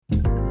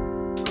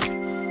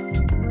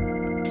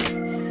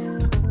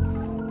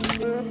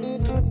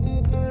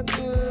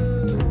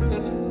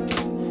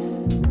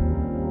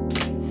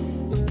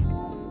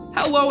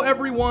Hello,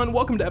 everyone.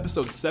 Welcome to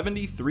episode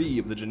 73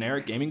 of the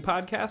Generic Gaming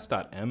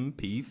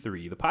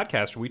Podcast.mp3, the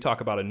podcast where we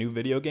talk about a new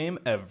video game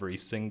every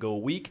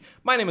single week.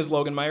 My name is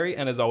Logan Myrie,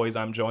 and as always,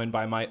 I'm joined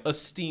by my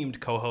esteemed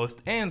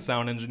co-host and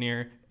sound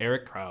engineer,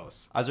 Eric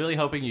Krause. I was really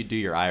hoping you'd do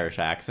your Irish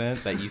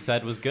accent that you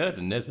said was good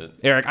and isn't.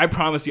 Eric, I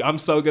promise you, I'm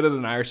so good at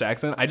an Irish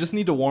accent. I just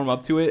need to warm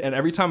up to it, and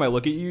every time I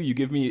look at you, you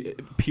give me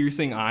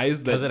piercing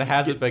eyes that Because it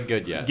hasn't been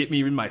good yet. get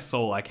me in my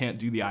soul. I can't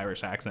do the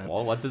Irish accent.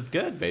 Well, once it's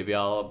good, maybe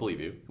I'll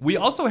believe you. We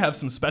also have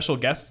some special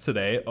guests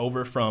today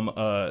over from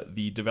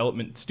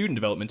the student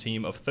development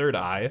team of Third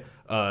Eye,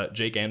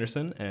 Jake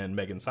Anderson and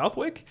Megan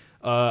Southwick.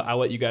 I'll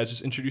let you guys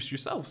just introduce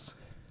yourselves.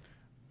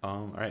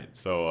 All right,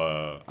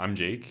 so I'm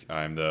Jake.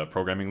 I'm the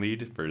programming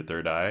lead for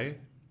Third Eye,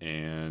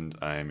 and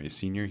I'm a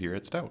senior here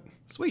at Stout.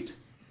 Sweet.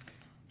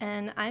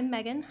 And I'm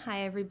Megan.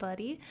 Hi,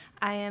 everybody.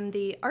 I am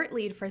the art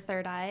lead for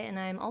Third Eye, and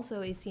I'm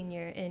also a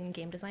senior in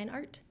game design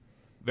art.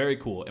 Very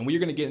cool. And we are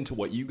going to get into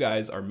what you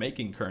guys are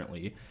making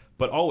currently,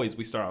 but always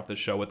we start off the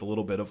show with a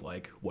little bit of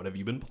like, what have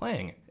you been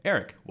playing?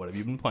 Eric, what have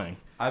you been playing?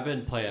 I've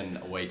been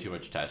playing way too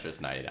much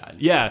Tetris 99.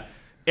 Yeah.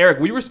 Eric,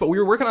 we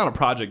were working on a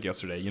project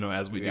yesterday, you know,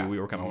 as we do. Yeah. We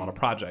work on a lot of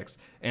projects.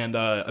 And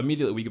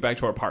immediately we get back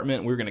to our apartment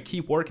and we were going to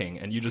keep working.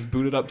 And you just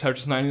booted up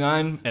Tetris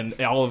 99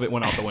 and all of it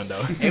went out the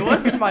window. It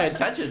wasn't my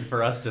intention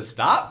for us to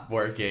stop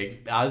working.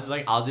 I was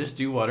like, I'll just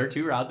do 1 or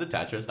 2 rounds of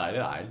Tetris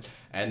 99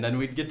 and then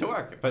we'd get to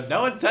work. But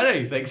no one said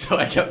anything, so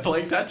I kept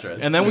playing Tetris.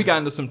 And then we got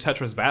into some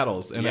Tetris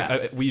battles. And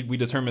Yes. we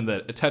determined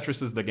that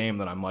Tetris is the game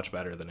that I'm much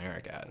better than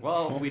Eric at.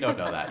 Well, we don't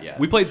know that yet.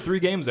 We played 3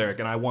 games, Eric,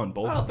 and I won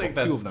both. I don't think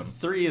 2 that's of them.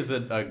 3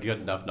 isn't a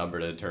good enough number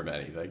to determine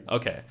anything.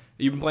 Okay.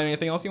 You been playing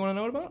anything else you want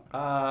to know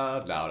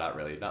about? No, not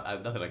really.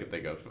 Nothing I can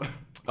think of.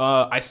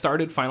 I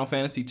started Final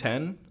Fantasy X,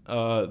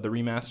 the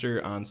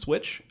remaster on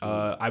Switch.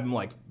 I'm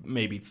like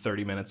maybe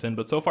 30 minutes in,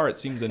 but so far it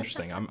seems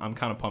interesting. I'm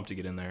kind of pumped to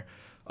get in there.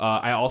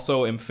 I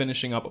also am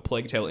finishing up A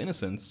Plague Tale: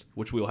 Innocence,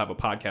 which we'll have a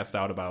podcast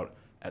out about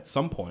at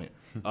some point.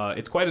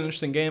 It's quite an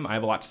interesting game. I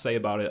have a lot to say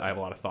about it. I have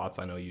a lot of thoughts.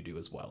 I know you do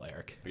as well,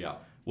 Eric. Yeah.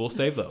 We'll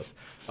save those.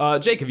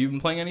 Jake, have you been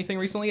playing anything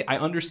recently? I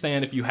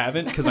understand if you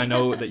haven't, because I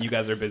know that you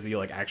guys are busy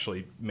like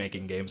actually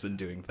making games and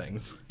doing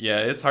things. Yeah,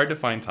 it's hard to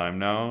find time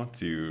now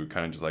to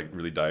kind of just like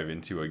really dive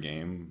into a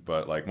game.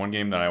 But like one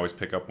game that I always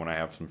pick up when I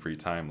have some free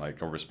time,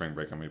 like over spring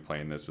break, I'm gonna be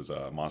playing this is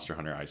Monster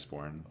Hunter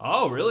Iceborne.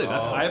 Oh, really?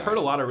 I've heard a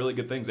nice. lot of really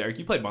good things. Eric,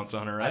 you played Monster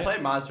Hunter, right? I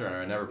played Monster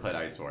Hunter. I never played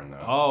Iceborne,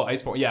 though. Oh,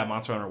 Iceborne. Yeah,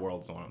 Monster Hunter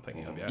World's the one I'm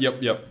thinking of. Yeah.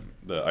 Yep.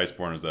 The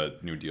Iceborne is the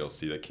new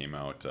DLC that came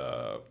out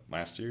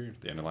last year,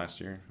 the end of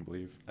last year, I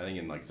believe. I think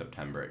in like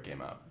September it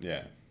came out.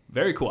 Yeah.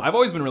 Very cool. I've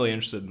always been really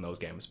interested in those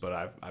games,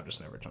 but I've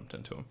just never jumped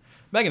into them.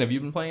 Megan, have you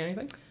been playing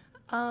anything?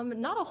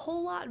 Not a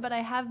whole lot, but I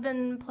have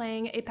been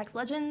playing Apex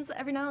Legends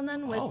every now and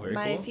then with very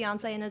my cool.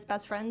 fiance and his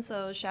best friend,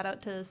 so shout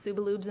out to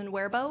Subaloobs and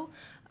Werebo.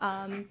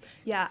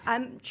 Yeah,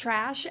 I'm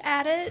trash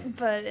at it,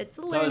 but it's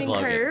a learning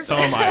Logan. curve. So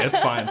am I. It's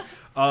fine.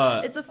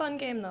 It's a fun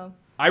game, though.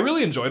 I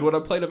really enjoyed what I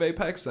played of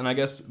Apex, and I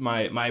guess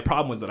my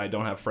problem was that I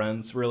don't have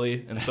friends,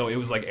 really. And so it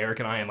was like Eric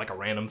and I and like a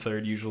random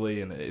third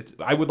usually, and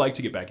I would like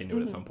to get back into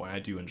it at some point. I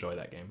do enjoy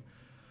that game.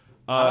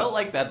 I don't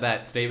like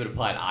that statement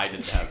implied I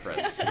didn't have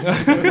friends.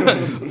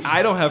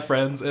 I don't have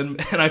friends, and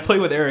I play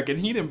with Eric, and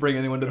he didn't bring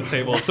anyone to the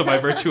table, so by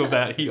virtue of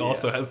that, he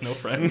also has no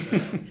friends.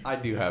 I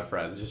do have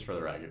friends, just for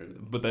the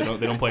record. But they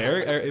don't play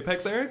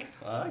Apex, Eric?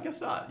 I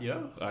guess not, you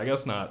know? I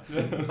guess not.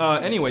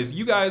 Anyways,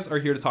 you guys are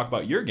here to talk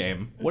about your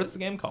game. What is the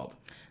game called?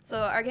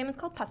 So our game is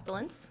called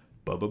Pestilence.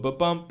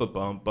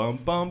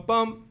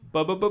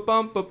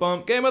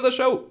 Bum-bum-bum-bum-bum-bum-bum-bum-bum. Game of the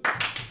show.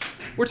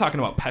 We're talking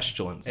about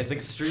Pestilence. It's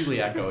extremely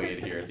echoey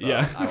in here, so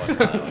Yeah. I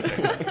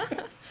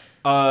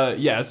wasn't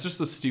Yeah, it's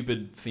just a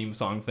stupid theme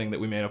song thing that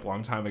we made up a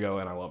long time ago,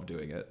 and I love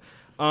doing it.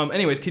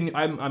 Anyways,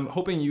 I'm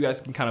hoping you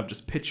guys can kind of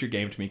just pitch your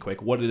game to me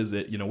quick. What is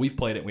it? You know, we've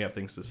played it, and we have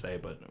things to say,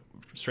 but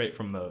straight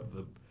from the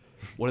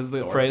what is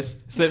the Source. phrase?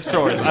 Source.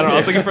 I don't know. I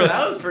was looking for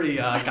That was pretty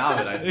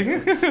common, I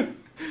think.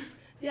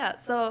 Yeah,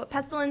 so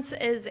Pestilence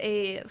is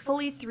a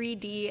fully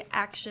 3D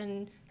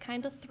action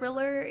kind of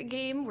thriller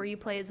game where you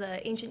play as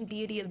an ancient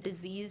deity of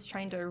disease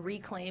trying to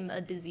reclaim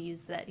a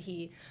disease that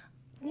he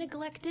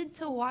neglected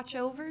to watch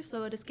over,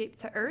 so it escaped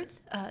to Earth.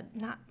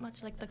 Not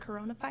much like the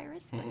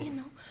coronavirus, but you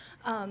know.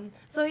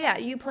 So yeah,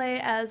 you play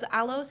as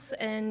Alos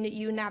and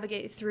you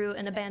navigate through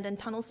an abandoned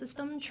tunnel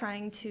system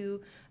trying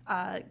to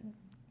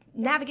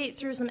navigate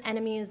through some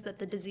enemies that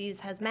the disease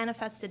has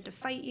manifested to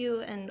fight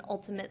you and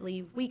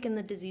ultimately weaken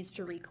the disease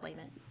to reclaim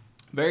it.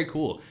 Very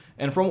cool.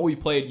 And from what we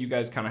played, you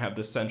guys kind of have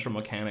this central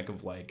mechanic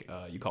of like,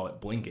 you call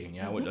it blinking,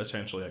 yeah? Which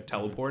essentially like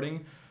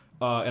teleporting.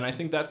 And I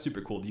think that's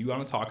super cool. Do you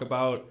want to talk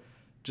about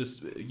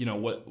just, you know,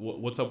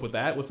 what's up with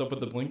that? What's up with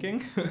the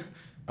blinking?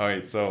 All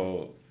right,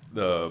 so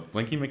the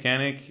blinking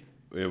mechanic,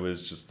 it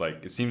was just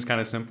like, it seems kind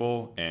of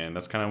simple, and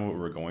that's kind of what we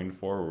were going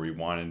for, where we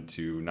wanted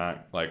to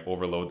not like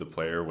overload the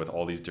player with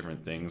all these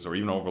different things, or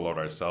even overload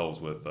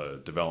ourselves with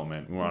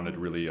development. We wanted to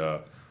really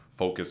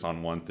focus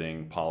on one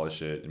thing,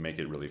 polish it, and make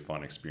it a really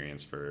fun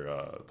experience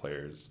for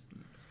players.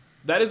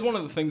 That is one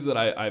of the things that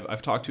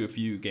I've talked to a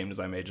few game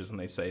design majors, and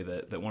they say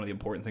that one of the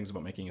important things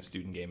about making a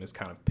student game is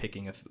kind of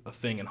picking a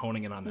thing and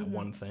honing in on that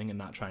one thing and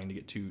not trying to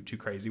get too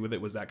crazy with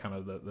it. Was that kind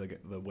of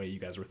the way you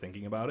guys were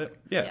thinking about it?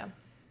 Yeah.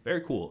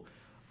 Very cool.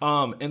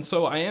 And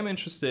so I am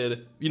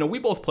interested, we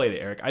both played it,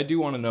 Eric. I do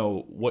want to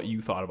know what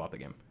you thought about the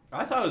game.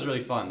 I thought it was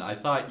really fun. I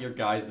thought your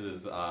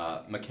guys'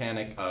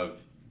 mechanic of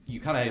you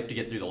kind of have to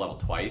get through the level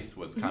twice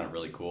was kind of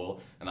really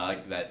cool. And I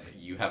like that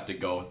you have to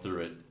go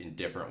through it in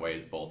different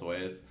ways, both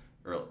ways.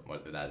 Or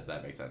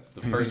that makes sense.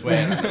 The first way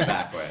and the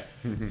back way.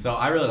 So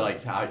I really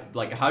liked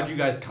how'd you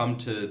guys come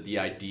to the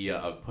idea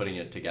of putting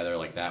it together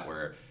like that,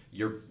 where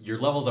your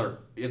levels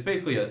it's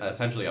basically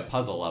essentially a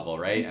puzzle level,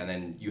 right? And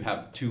then you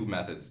have two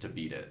methods to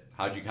beat it.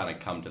 How'd you kind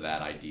of come to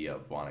that idea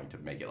of wanting to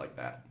make it like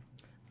that?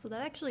 So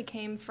that actually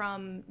came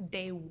from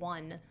day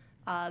one.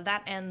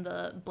 That and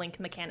the blink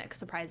mechanic,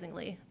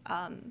 surprisingly.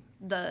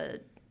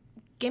 The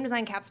game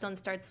design capstone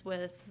starts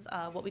with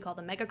what we call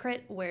the mega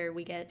crit, where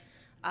we get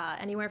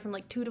anywhere from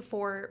like 2 to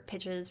 4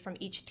 pitches from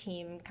each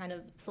team kind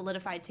of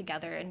solidified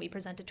together, and we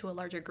present it to a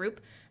larger group.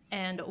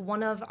 And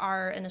one of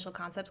our initial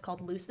concepts,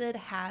 called Lucid,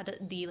 had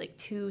the like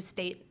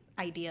 2-state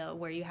idea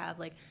where you have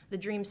like the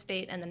dream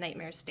state and the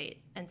nightmare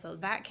state. And so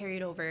that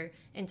carried over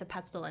into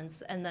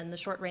Pestilence, and then the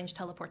short range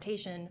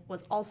teleportation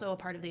was also a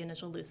part of the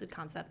initial Lucid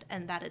concept,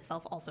 and that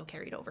itself also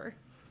carried over.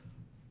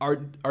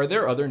 Are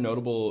there other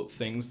notable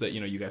things that,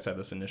 you guys had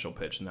this initial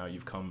pitch, and now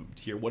you've come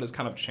here? What has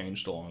kind of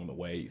changed along the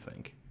way, you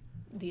think?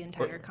 The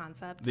entire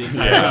concept.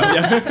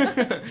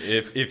 Yeah.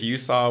 If you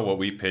saw what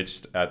we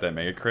pitched at that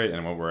Mega Crit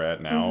and what we're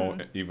at now,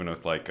 even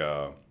with like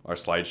our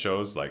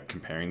slideshows, like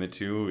comparing the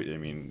two, I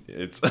mean,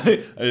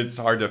 it's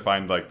hard to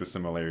find like the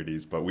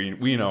similarities, but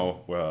we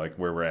know like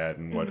where we're at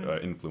and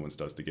what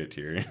influenced us to get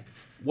here.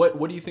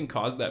 What do you think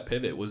caused that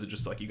pivot? Was it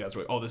just like you guys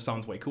were like, oh, this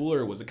sounds way cooler,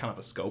 or was it kind of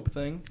a scope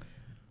thing?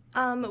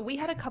 We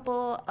had a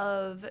couple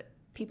of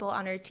people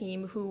on our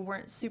team who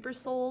weren't super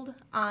sold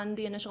on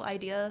the initial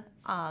idea.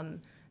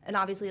 And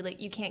obviously,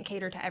 like, you can't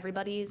cater to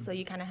everybody, so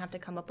you kind of have to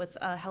come up with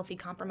a healthy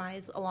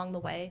compromise along the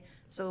way.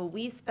 So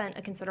we spent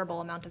a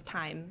considerable amount of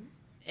time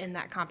in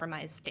that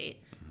compromise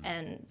state.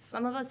 And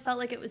some of us felt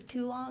like it was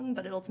too long,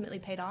 but it ultimately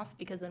paid off,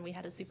 because then we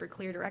had a super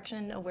clear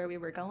direction of where we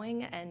were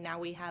going, and now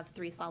we have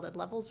 3 solid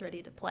levels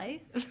ready to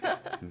play.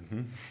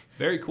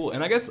 Very cool.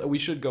 And I guess we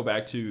should go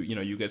back to,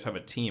 you guys have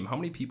a team. How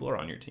many people are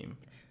on your team?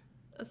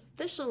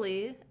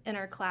 Officially, in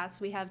our class,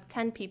 we have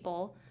 10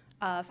 people.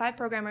 5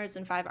 programmers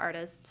and 5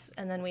 artists,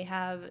 and then we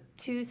have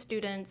 2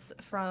 students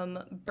from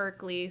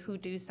Berkeley who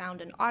do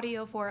sound and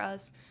audio for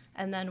us,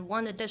 and then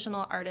 1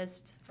 additional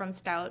artist from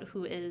Stout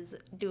who is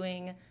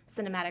doing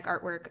cinematic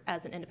artwork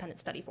as an independent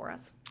study for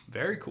us.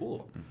 Very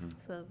cool.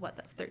 So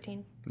that's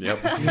 13?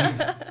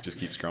 Yep. Just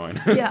keeps growing.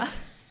 Yeah.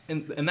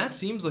 And that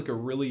seems like a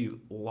really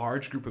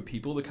large group of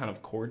people to kind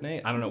of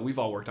coordinate. I don't know. We've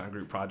all worked on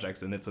group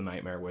projects, and it's a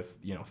nightmare with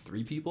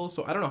 3 people.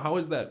 So I don't know, how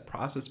has that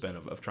process been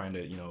of trying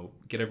to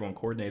get everyone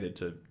coordinated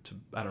to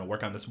I don't know,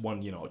 work on this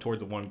one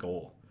towards one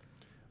goal.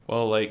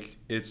 Well, like,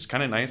 it's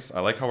kind of nice. I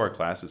like how our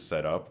class is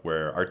set up,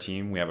 where our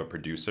team, we have a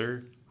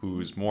producer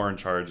who's more in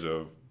charge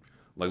of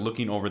like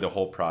looking over the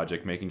whole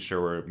project, making sure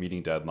we're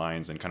meeting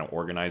deadlines, and kind of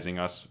organizing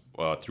us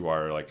through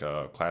our like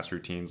class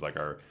routines, like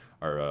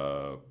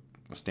our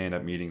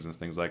stand-up meetings and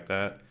things like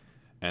that.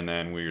 And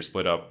then we're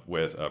split up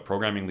with a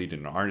programming lead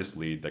and an artist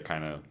lead that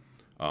kind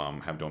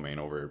of have domain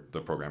over the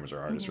programmers or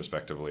artists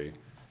respectively.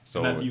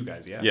 So and that's you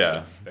guys, yeah? Yeah.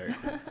 That's very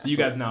cool. So you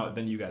guys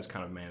you guys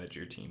kind of manage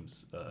your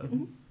teams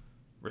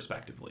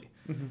respectively.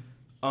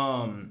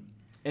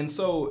 And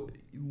so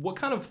what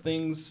kind of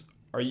things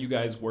are you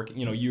guys working,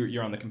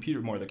 you're on the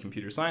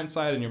computer science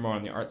side, and you're more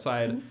on the art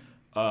side.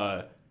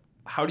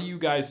 How do you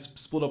guys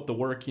split up the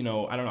work? I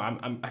don't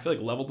know. I feel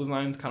like level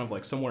design's kind of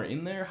like somewhere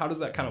in there. How does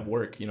that kind of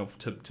work?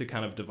 To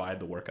kind of divide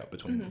the work up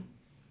between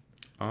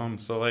them.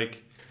 So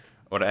like,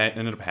 what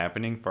ended up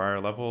happening for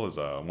our level is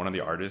one of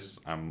the artists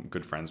I'm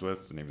good friends with.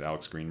 His name's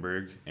Alex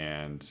Greenberg,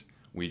 and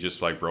we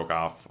just like broke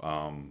off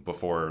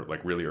before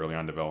like really early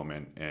on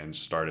development and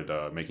started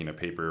making a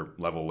paper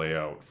level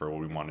layout for what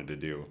we wanted to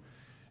do.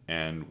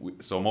 And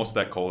so most of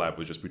that collab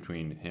was just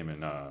between him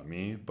and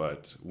me,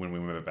 but when we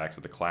went back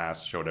to the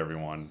class, showed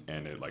everyone,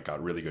 and it like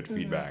got really good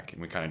feedback,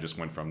 and we kind of just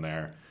went from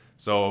there.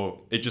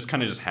 So it just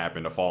kind of just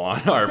happened to fall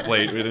on our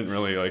plate. We didn't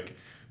really like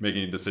make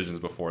any decisions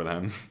before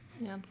then.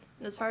 Yeah.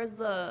 And as far as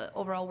the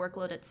overall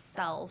workload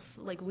itself,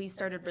 like, we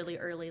started really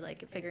early,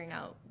 like, figuring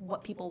out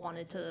what people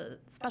wanted to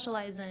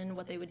specialize in,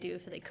 what they would do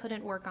if they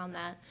couldn't work on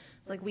that.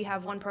 It's like, we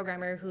have one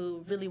programmer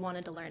who really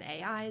wanted to learn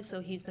AI,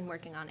 so he's been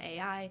working on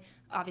AI.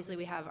 Obviously,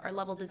 we have our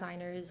level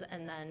designers,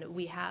 and then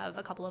we have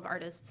a couple of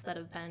artists that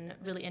have been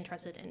really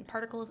interested in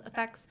particle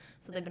effects,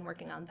 so they've been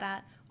working on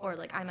that. Or,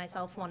 like, I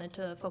myself wanted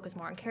to focus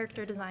more on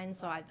character design,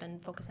 so I've been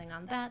focusing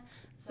on that.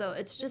 So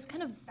it's just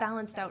kind of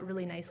balanced out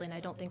really nicely, and I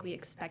don't think we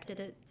expected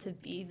it to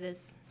be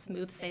this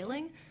smooth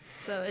sailing.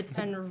 So it's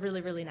been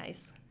really, really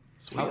nice.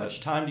 Sweet. How much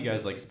time do you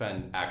guys like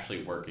spend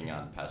actually working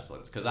on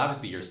Pestilence? Because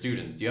obviously you're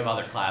students, you have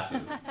other classes.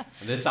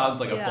 And this sounds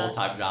like a Yeah.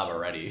 full-time job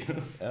already.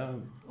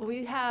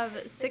 We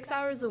have 6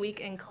 hours a week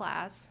in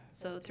class,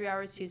 so 3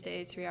 hours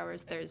Tuesday, 3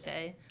 hours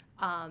Thursday.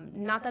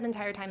 Not that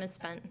entire time is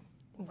spent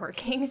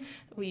working.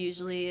 We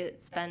usually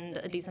spend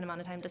a decent amount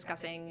of time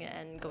discussing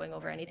and going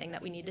over anything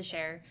that we need to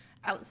share.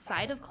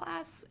 Outside of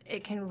class,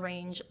 it can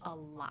range a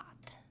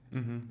lot.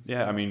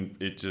 Yeah, I mean,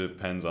 it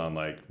depends on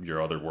like your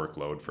other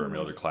workload for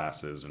your other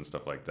classes and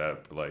stuff like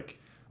that. But like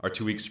our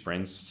 2-week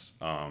sprints,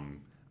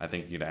 I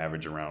think you'd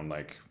average around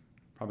like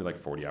probably like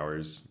 40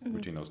 hours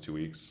between those 2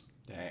 weeks.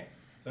 Dang.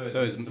 So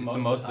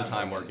most of the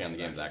time working on the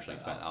game is actually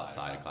spent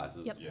outside of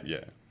classes? Yep.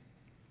 Yeah.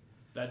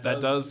 That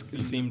does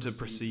seem to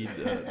precede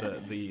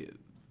the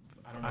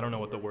I don't know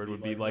what the word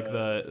would be, like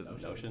the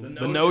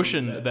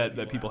notion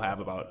that people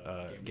have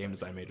about game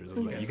design majors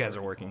is that you guys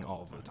are working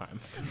all of the time.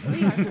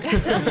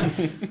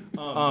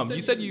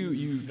 You said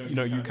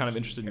you're kind of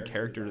interested in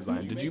character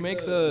design. Did you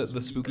make the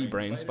spooky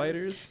brain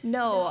spiders?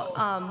 No,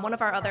 one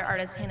of our other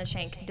artists, Hannah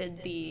Shank,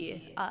 did the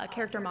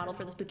character model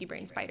for the Spooky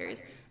Brain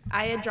Spiders.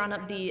 I had drawn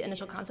up the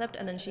initial concept,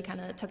 and then she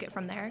kind of took it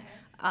from there.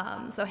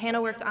 So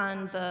Hannah worked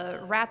on the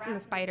rats and the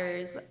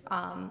spiders.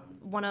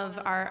 One of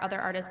our other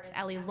artists,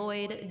 Allie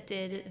Lloyd,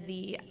 did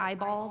the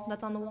eyeball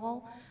that's on the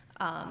wall.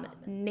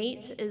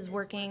 Nate is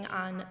working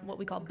on what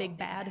we call Big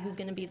Bad, who's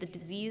going to be the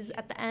disease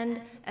at the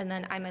end, and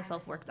then I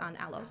myself worked on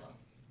Alos.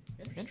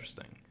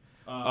 Interesting.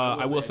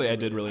 I will say I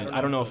did really.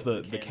 I don't know if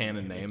the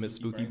canon name is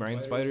Spooky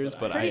Brain Spiders,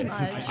 but Pretty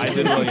much. I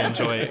did really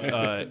enjoy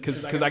it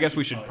because I guess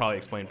we should probably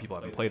explain to people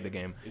who haven't played the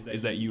game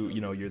is that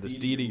you're this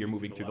deity, you're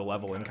moving through the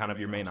level, and kind of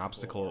your main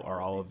obstacle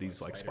are all of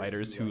these like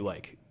spiders who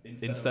like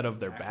instead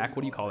of their back,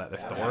 what do you call that? Their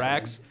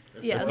thorax.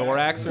 Yeah. Their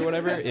thorax or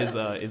whatever is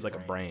like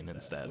a brain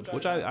instead,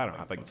 which I don't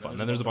know. I think it's fun.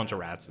 Then there's a bunch of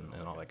rats and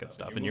all that good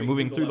stuff, and you're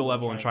moving through the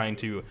level and trying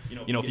to,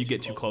 if you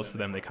get too close to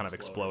them, they kind of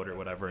explode or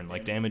whatever and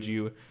like damage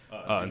you,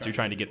 and so you're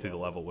trying to get through the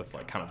level with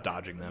like kind of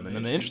dodging them. And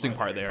then the interesting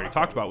part they already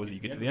talked about was that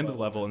you get to the end of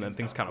the level and then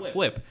things kind of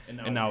flip,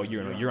 and now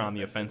you're on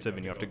the offensive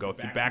and you have to go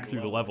back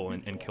through the level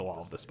and kill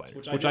all of the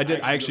spiders, which I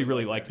did. I actually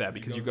really liked that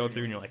because you go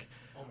through and you're like,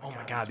 oh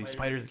my god, these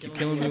spiders keep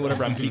killing me,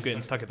 whatever, I'm keep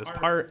getting stuck at this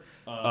part.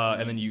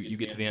 And then you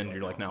get to the end and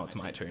you're like, now it's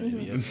my turn,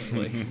 idiots.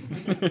 Like,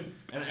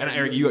 and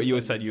Eric, you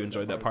said you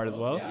enjoyed that part as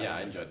well? Yeah,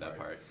 I enjoyed that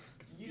part.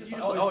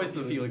 Always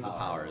the feelings of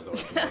power is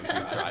always the ones you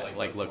try,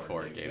 like look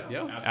for in games,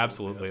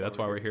 Absolutely. That's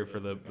why we're here for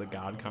the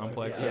God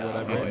complex or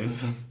whatever it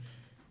is.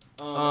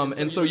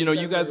 And so,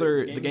 you guys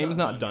are, the game's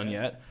not done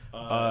yet.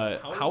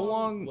 How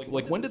long,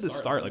 like when did this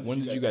start? Like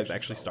when did you guys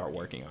actually start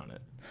working on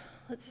it?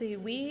 Let's see,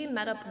 we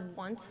met up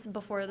once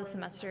before the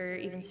semester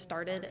even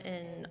started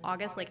in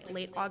August, like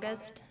late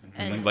August.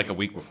 And Like a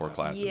week before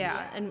classes.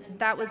 yeah, and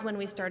that was when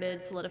we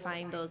started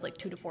solidifying those like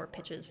 2 to 4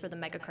 pitches for the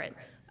Mega Crit.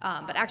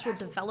 But actual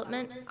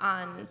development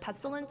on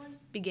Pestilence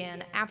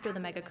began after the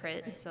Mega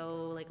Crit,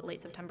 so like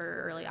late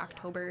September, early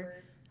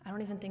October. I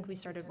don't even think we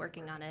started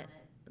working on it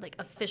like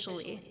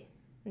officially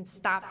and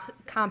stopped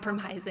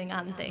compromising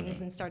on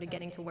things and started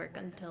getting to work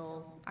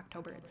until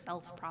October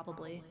itself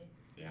probably.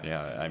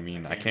 Yeah, I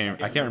mean, I can't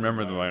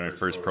remember when my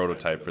first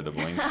prototype for the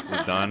Blink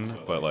was done,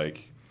 but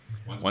like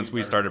once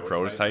we started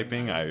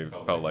prototyping, I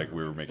felt like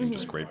we were making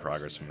just great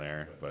progress from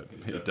there. But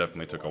it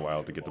definitely took a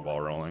while to get the ball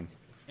rolling.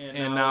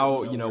 And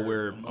now,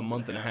 we're a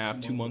month and a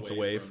half, 2 months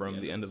away from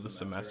the end of the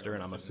semester,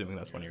 and I'm assuming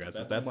that's when your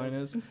guys' deadline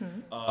is.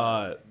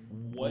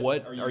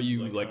 What are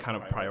you like kind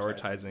of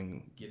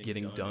prioritizing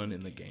getting done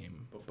in the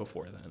game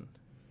before then?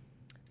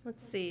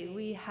 Let's see,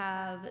 we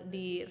have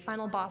the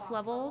final boss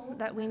level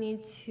that we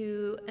need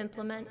to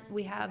implement.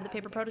 We have the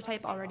paper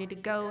prototype all ready to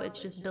go. It's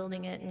just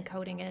building it and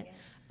coding it.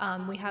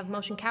 We have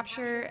motion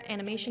capture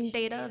animation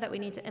data that we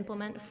need to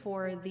implement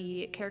for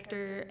the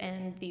character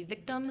and the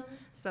victim.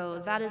 So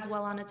that is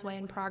well on its way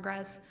in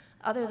progress.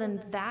 Other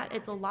than that,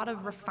 it's a lot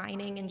of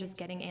refining and just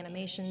getting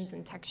animations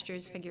and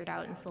textures figured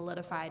out and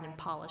solidified and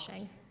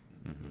polishing.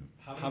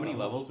 How many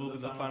levels will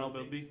the final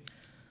build be?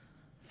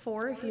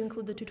 4 if you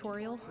include the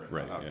tutorial.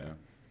 Right, yeah.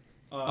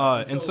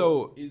 And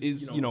so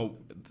is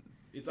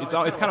it's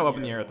kind of up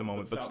in the air at the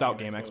moment, but Stout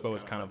Game Expo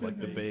is kind of like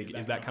the big.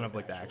 Is that kind of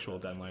like the actual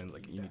deadline?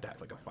 Like you need to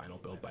have like a final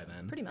build by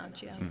then. Pretty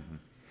much, yeah.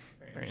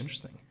 Very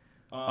interesting.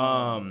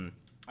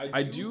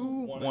 I do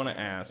want to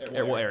ask.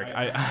 Well, Eric,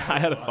 I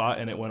had a thought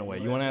and it went away.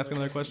 You want to ask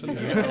another question?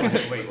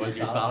 Wait, was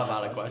your thought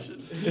about a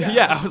question?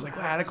 Yeah, I was like,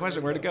 wow, I had a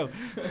question. Where'd it go?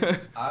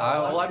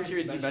 Well, I'm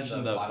curious. You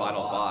mentioned the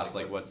final boss.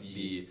 Like, what's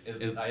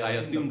I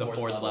assume the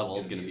 4th level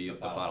is going to be the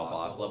final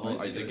boss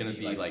level. Or is it going to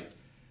be like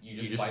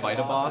you just fight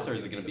a boss, or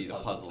is it going to be the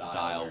puzzle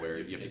style where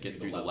you have to get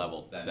through the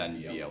level, then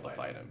be able to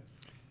fight him?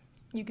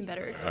 You can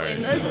better All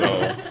explain right, this.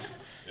 so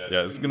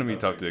yeah, it's gonna be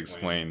tough to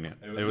explain.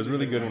 It was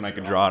really good when I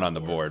could draw it on the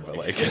board, but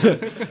like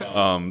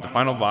the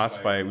final boss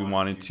fight, we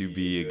wanted to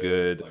be a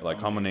good like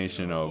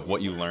combination of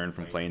what you learned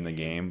from playing the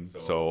game.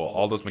 So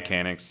all those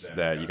mechanics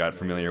that you got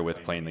familiar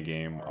with playing the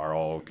game are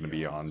all gonna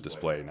be on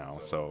display now.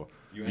 So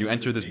you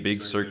enter this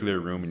big circular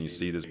room and you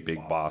see this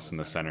big boss in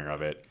the center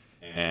of it.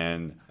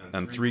 and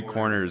on 3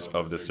 corners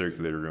of the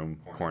circular room,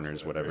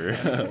 corners, whatever,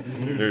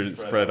 they're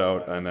spread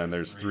out, and then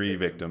there's 3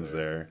 victims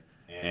there.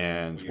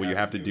 And what you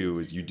have to do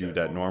is you do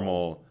that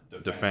normal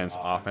defense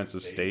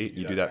offensive state.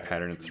 You do that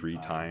pattern 3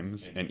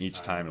 times, and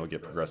each time it'll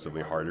get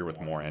progressively harder with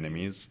more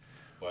enemies.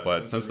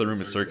 But since the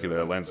room is circular,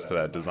 it lends to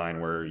that design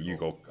where you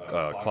go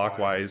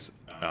clockwise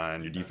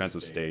on your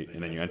defensive state,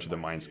 and then you enter the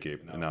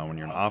mindscape. And now when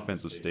you're in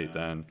offensive state,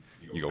 then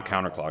you go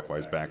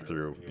counterclockwise back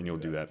through, and you'll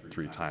do that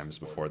 3 times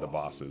before the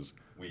boss's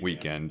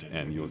weekend,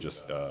 and you'll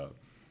just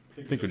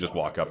I think you'll just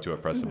walk up to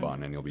it, press a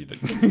button, and you'll be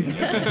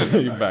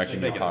back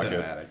in your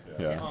pocket.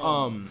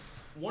 Yeah.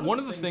 One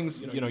of the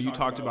things, you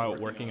talked about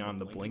working on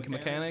the blink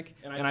mechanic,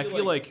 and I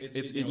feel like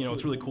it's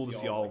really cool to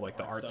see all of, like,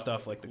 the art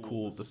stuff, like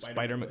the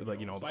spider, like,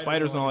 the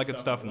spiders and all that good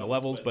stuff and the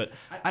levels. But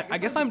I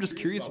guess I'm just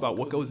curious about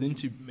what goes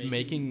into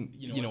making,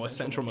 a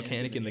central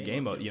mechanic in the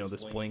game. About,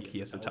 this blink, he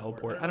has to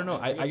teleport. I don't know.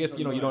 I guess,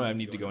 you don't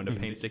need to go into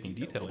painstaking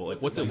detail, but,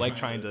 like, what's it like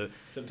trying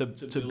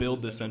to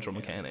build this central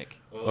mechanic?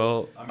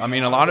 Well, I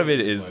mean, a lot of it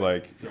is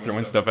like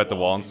throwing stuff at the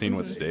wall and seeing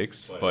what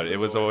sticks. But it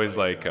was always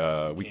like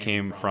we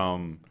came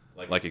from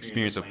like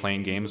experience of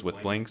playing games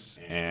with blinks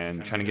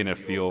and trying to get a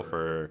feel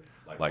for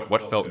like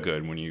what felt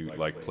good when you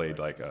like played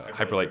like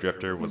Hyper Light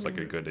Drifter was like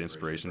a good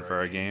inspiration for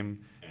our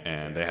game,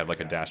 and they had like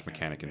a dash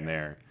mechanic in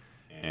there,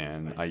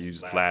 and I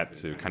used that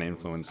to kind of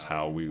influence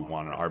how we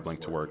wanted our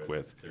blink to work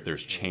with.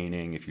 There's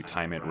chaining if you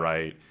time it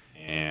right,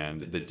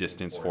 and the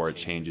distance for it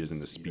changes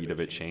and the speed of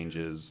it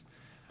changes.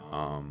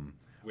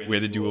 We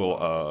had to do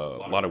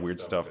a lot of weird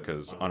stuff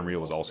because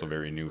Unreal was also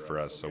very new for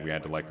us, so we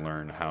had to like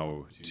learn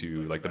how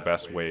to like the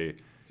best way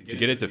to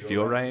get it to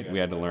feel right. We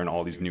had to learn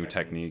all these new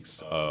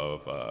techniques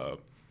of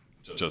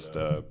just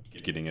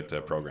getting it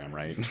to program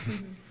right.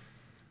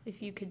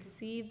 If you could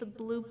see the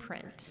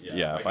blueprint.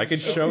 Yeah, if I could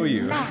show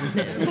you.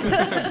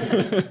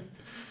 Massive.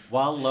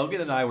 While Logan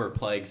and I were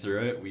playing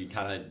through it, we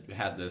kind of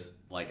had this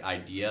like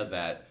idea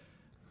that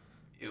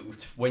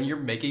when you're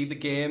making the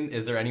game,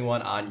 is there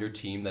anyone on your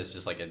team that's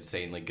just like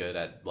insanely good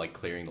at like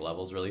clearing the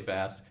levels really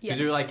fast? Because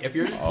you're like, if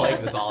you're just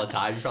playing this all the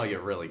time, you probably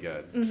get really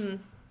good. Mm-hmm.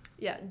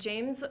 Yeah,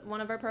 James, one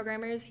of our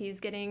programmers, he's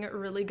getting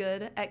really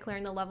good at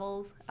clearing the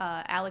levels.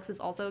 Alex is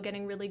also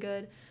getting really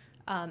good.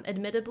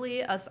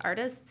 Admittedly, us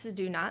artists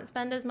do not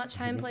spend as much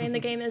time playing the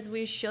game as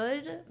we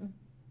should,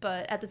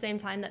 but at the same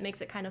time, that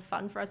makes it kind of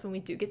fun for us when we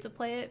do get to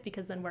play it,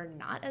 because then we're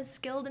not as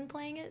skilled in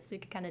playing it, so you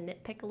can kind of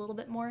nitpick a little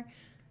bit more.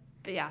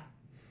 But yeah,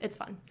 it's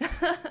fun.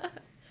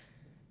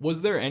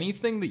 Was there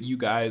anything that you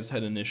guys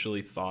had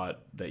initially thought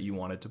that you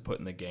wanted to put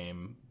in the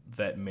game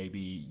that maybe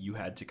you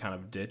had to kind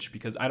of ditch?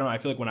 Because I don't know, I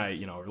feel like when I,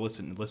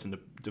 listen to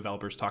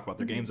developers talk about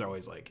their games, they're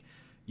always like,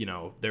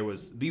 there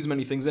was these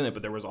many things in it,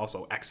 but there was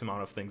also X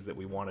amount of things that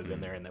we wanted in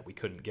there and that we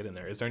couldn't get in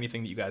there. Is there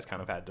anything that you guys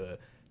kind of had to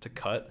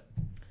cut?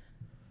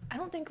 I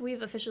don't think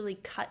we've officially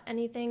cut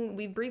anything.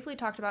 We briefly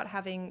talked about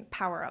having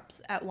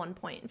power-ups at one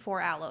point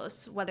for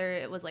Alos, whether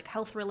it was like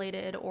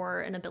health-related or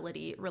an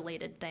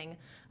ability-related thing.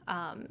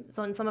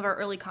 So in some of our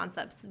early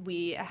concepts,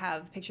 we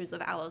have pictures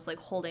of Alos like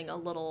holding a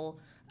little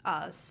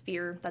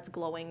sphere that's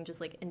glowing, just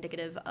like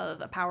indicative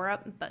of a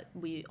power-up, but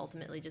we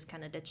ultimately just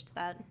kind of ditched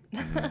that.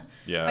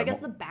 Yeah. I guess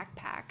the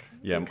backpack.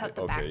 Yeah. We cut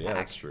the okay. backpack. Yeah,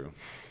 that's true.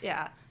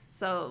 Yeah.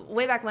 So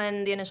way back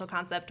when, the initial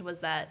concept was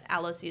that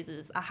Alos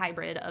uses a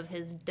hybrid of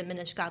his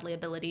diminished godly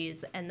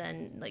abilities and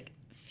then like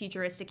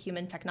futuristic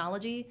human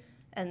technology,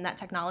 and that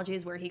technology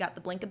is where he got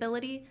the blink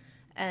ability.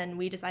 And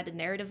we decided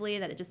narratively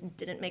that it just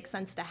didn't make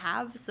sense to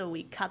have, so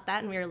we cut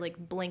that, and we were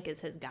like, blink is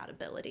his god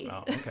ability.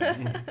 Oh,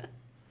 okay.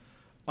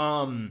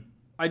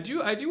 I do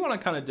want to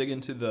kind of dig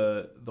into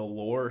the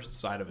lore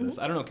side of this.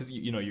 I don't know, because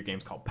your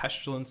game's called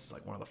Pestilence. It's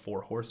like one of the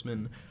 4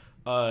 horsemen.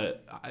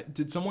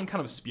 Did someone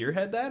kind of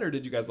spearhead that, or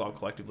did you guys all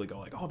collectively go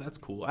like, oh, that's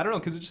cool? I don't know,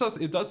 because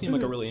it does seem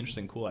like a really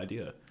interesting, cool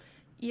idea.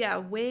 Yeah,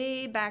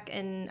 way back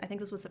in, I think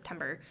this was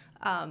September,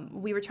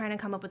 we were trying to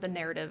come up with a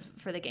narrative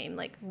for the game.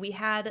 Like, we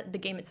had the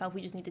game itself,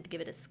 we just needed to give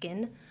it a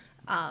skin.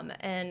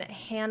 And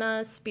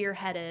Hannah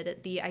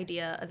spearheaded the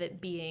idea of it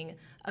being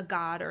a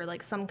god or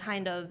like some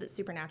kind of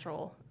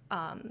supernatural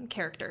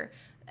character.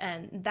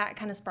 And that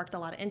kind of sparked a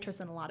lot of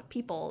interest in a lot of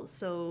people.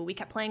 So we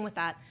kept playing with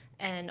that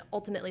and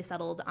ultimately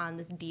settled on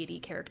this deity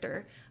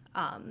character.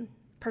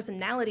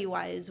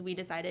 Personality-wise, we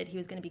decided he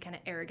was going to be kind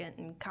of arrogant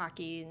and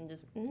cocky and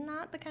just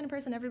not the kind of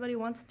person everybody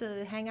wants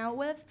to hang out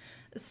with.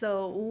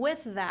 So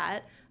with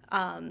that,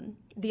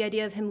 the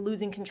idea of him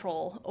losing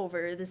control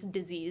over this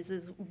disease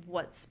is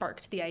what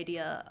sparked the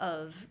idea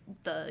of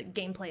the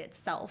gameplay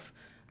itself,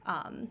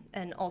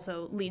 and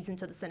also leads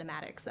into the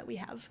cinematics that we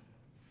have.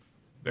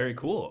 Very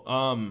cool.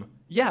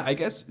 Yeah, I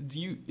guess,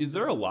 is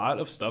there a lot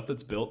of stuff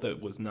that's built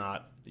that was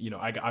not,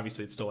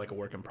 obviously it's still like a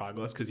work in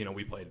progress, because,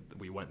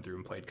 we went through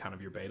and played kind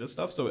of your beta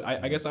stuff. So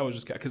I guess I was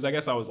just, because I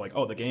guess I was like,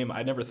 oh, the game,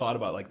 I never thought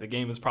about like the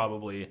game is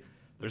probably,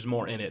 there's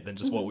more in it than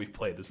just what we've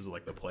played. This is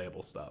like the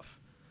playable stuff.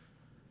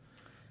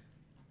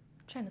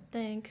 I'm trying to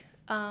think.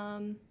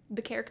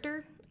 The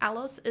character,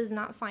 Alos, is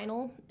not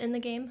final in the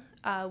game.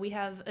 We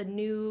have a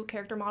new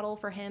character model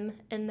for him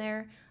in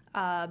there.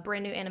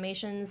 brand new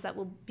animations that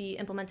we'll be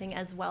implementing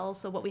as well.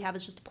 So what we have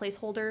is just a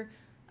placeholder,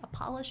 a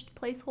polished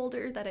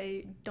placeholder that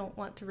I don't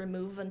want to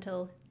remove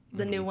until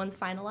the new one's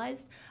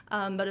finalized.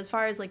 But as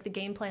far as like the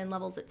gameplay and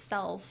levels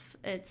itself,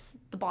 it's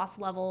the boss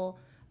level,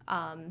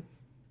 and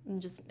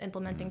just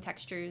implementing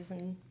textures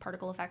and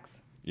particle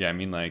effects. Yeah, I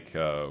mean, like,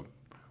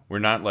 we're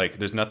not like,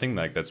 there's nothing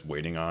like that's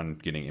waiting on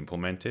getting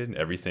implemented.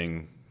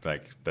 Everything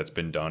like that's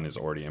been done is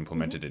already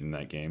implemented in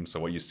that game. So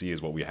what you see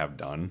is what we have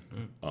done.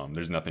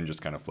 There's nothing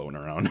just kind of floating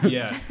around.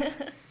 Yeah.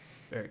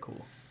 Very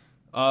cool.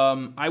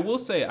 I will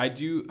say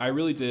I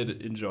really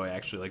did enjoy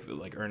actually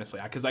like earnestly,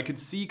 because I could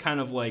see kind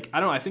of like, I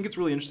don't know, I think it's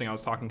really interesting. I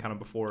was talking kind of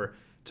before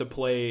to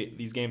play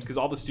these games, because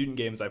all the student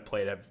games I've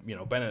played have, you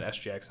know, been at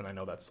SGX, and I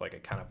know that's like a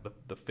kind of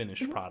the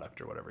finished product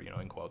or whatever, you know,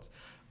 in quotes.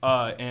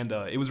 And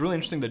it was really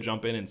interesting to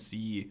jump in and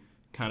see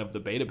kind of the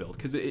beta build,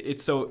 because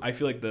it's so, I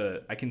feel like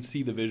I can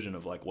see the vision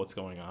of like what's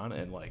going on,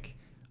 and like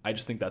I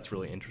just think that's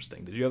really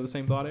interesting. Did you have the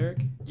same thought, Eric?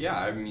 Yeah,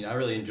 I mean, I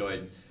really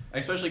enjoyed,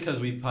 especially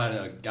because we kind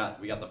of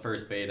got the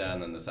first beta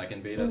and then the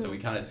second beta, so we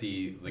kind of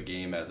see the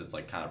game as it's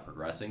like kind of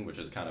progressing, which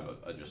is kind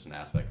of just an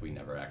aspect we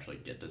never actually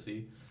get to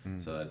see.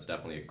 So that's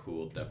definitely a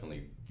cool,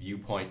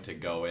 viewpoint to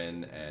go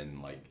in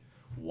and like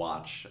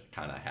watch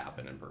kind of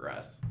happen and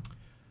progress.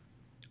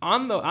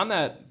 On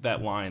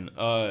that line,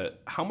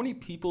 how many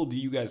people do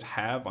you guys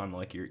have on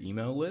like your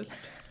email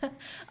list?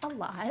 A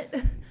lot.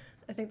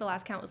 I think the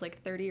last count was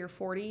like 30 or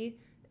 40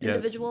 Yes.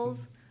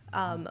 individuals.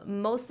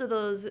 Most of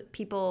those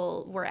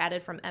people were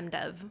added from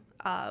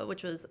MDev,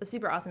 which was a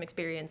super awesome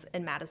experience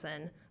in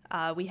Madison.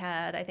 We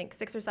had, I think,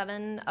 6 or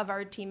 7 of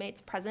our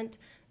teammates present.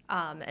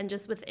 And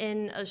just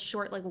within a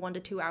short, like 1 to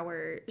 2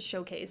 hour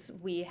showcase,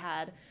 we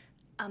had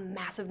a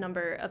massive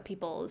number of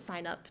people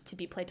sign up to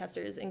be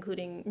playtesters,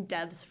 including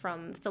devs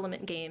from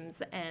Filament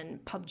Games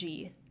and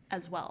PUBG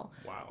as well.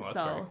 Wow, that's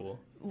very cool.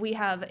 We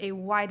have a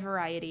wide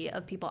variety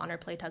of people on our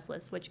playtest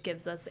list, which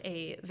gives us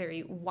a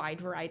very wide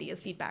variety of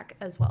feedback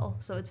as well.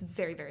 So it's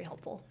very, very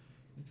helpful.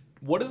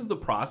 What is the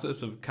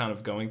process of kind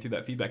of going through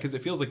that feedback? Because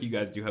it feels like you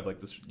guys do have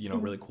like this, you know,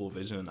 really cool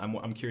vision.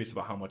 I'm curious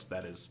about how much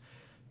that is,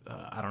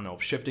 I don't know,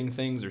 shifting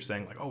things or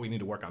saying like, oh, we need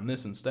to work on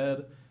this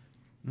instead.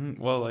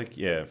 Well, like,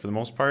 yeah, for the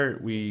most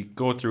part, we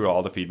go through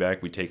all the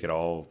feedback. We take it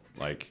all,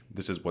 like,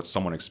 this is what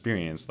someone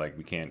experienced. Like,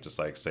 we can't just,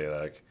 like, say,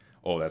 like,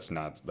 oh, we're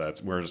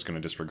just going to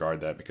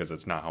disregard that because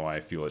it's not how I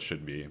feel it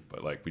should be.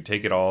 But, like, we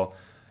take it all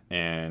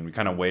and we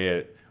kind of weigh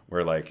it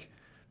where, like,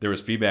 there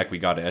was feedback we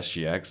got at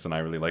SGX, and I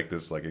really like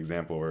this, like,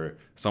 example where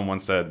someone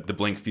said, the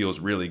blink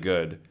feels really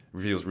good,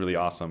 feels really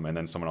awesome, and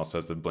then someone else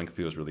says the blink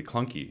feels really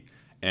clunky.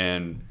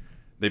 And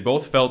they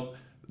both felt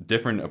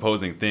different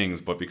opposing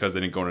things, but because they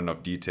didn't go into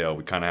enough detail,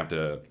 we kind of have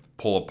to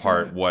pull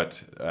apart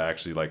what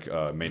actually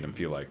made them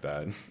feel like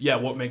that. Yeah,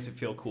 what makes it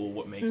feel cool,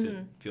 what makes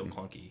it feel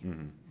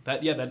clunky.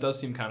 That does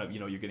seem kind of, you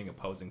know, you're getting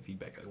opposing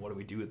feedback. Like, what do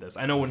we do with this?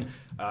 I know when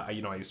I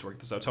used to work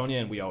at the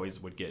Sotonia, and we always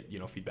would get, you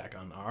know, feedback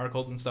on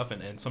articles and stuff,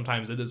 and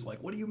sometimes it is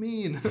like, what do you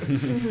mean?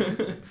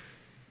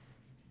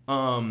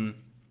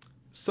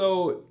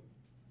 So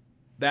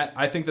that,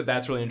 I think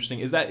that's really interesting.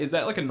 Is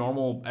that like a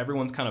normal,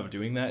 everyone's kind of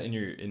doing that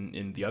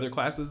in the other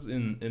classes,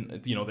 in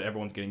you know, that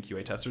everyone's getting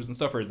QA testers and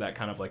stuff, or is that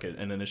kind of like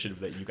an initiative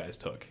that you guys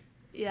took?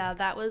 Yeah,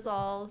 that was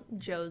all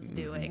Joe's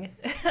doing.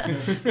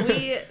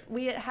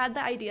 We had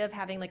the idea of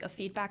having like a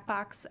feedback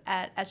box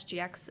at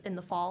SGX in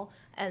the fall,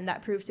 and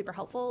that proved super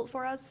helpful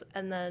for us.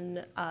 And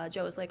then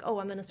Joe was like, oh,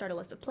 I'm going to start a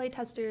list of play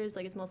testers.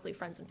 Like, it's mostly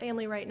friends and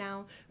family right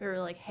now. We were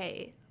like,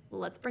 hey,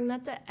 let's bring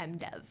that to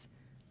MDev.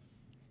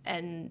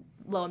 And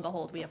lo and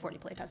behold, we have 40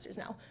 play testers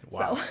now.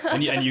 Wow. So.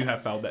 and you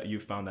have found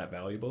that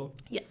valuable?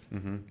 Yes.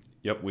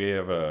 Yep, we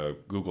have a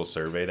Google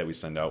survey that we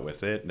send out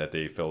with it that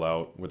they fill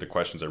out, where the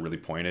questions are really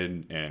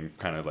pointed and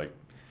kind of like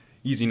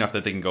easy enough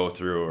that they can go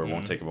through or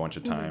won't take a bunch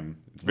of time.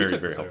 It's very,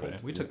 very helpful.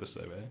 We took the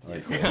survey.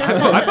 Like, cool.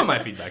 I put my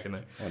feedback in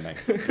there. Oh,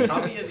 nice.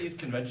 How many of these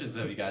conventions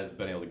have you guys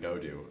been able to go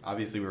to?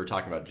 Obviously, we were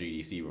talking about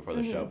GDC before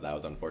the show, but that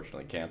was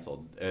unfortunately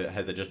canceled.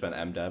 Has it just been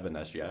MDev and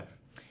SGX?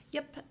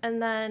 Yep.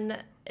 And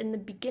then in the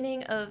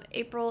beginning of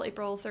April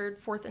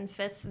 3rd, 4th, and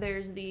 5th,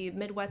 there's the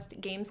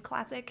Midwest Games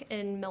Classic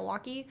in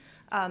Milwaukee.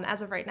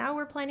 As of right now,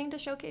 we're planning to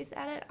showcase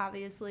at it.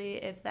 Obviously,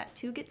 if that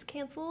too gets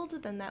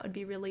canceled, then that would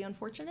be really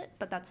unfortunate,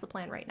 but that's the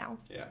plan right now.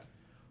 Yeah.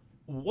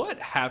 What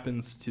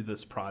happens to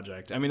this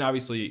project? I mean,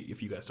 obviously,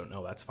 if you guys don't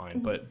know, that's fine.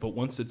 But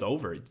once it's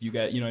over, you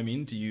know what I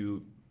mean? Do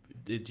you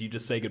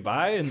just say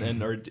goodbye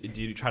and or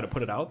do you try to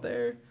put it out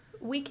there?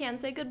 We can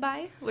say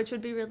goodbye, which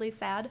would be really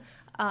sad.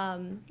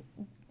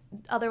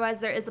 Otherwise,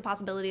 there is the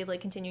possibility of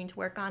like continuing to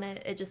work on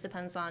it. It just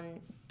depends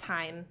on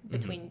time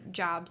between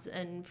jobs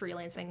and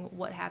freelancing,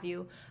 what have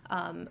you,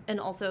 and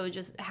also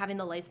just having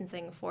the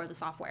licensing for the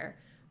software.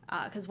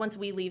 Because once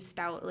we leave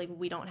Stout, like,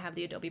 we don't have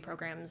the Adobe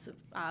programs.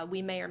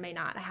 We may or may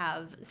not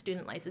have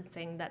student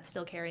licensing that's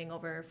still carrying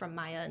over from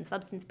Maya and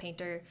Substance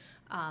Painter,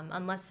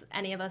 unless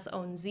any of us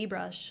own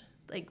ZBrush.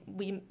 Like,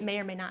 we may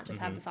or may not just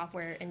have the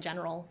software in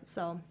general.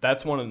 So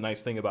that's one of the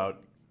nice thing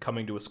about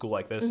coming to a school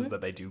like this is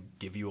that they do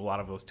give you a lot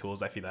of those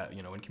tools. I feel that,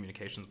 you know, in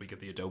communications we get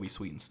the Adobe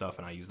suite and stuff,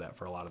 and I use that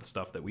for a lot of the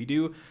stuff that we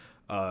do.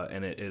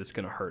 and it's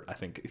going to hurt, I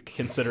think,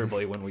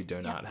 considerably when we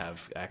do not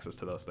have access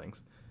to those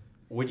things.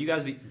 Would you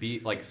guys be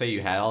like, say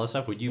you had all this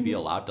stuff, would you be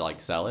allowed to like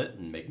sell it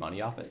and make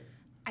money off it?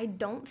 I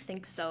don't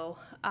think so.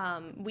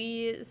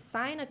 We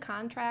sign a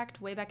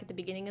contract way back at the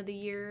beginning of the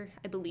year,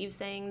 I believe,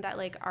 saying that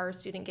like our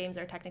student games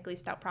are technically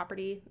Stout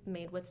property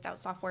made with Stout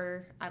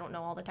software. I don't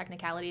know all the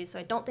technicalities, so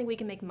I don't think we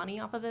can make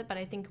money off of it, but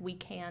I think we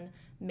can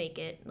make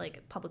it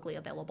like publicly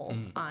available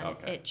on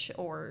itch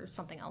or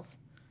something else.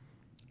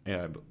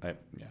 Yeah, I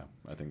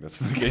think that's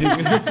the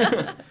case.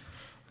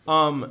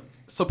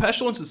 So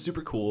Pestilence is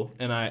super cool,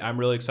 and I'm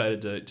really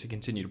excited to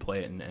continue to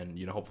play it, and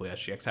you know, hopefully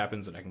SGX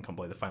happens and I can come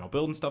play the final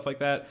build and stuff like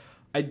that.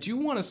 I do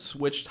want to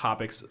switch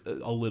topics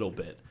a little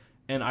bit,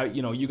 and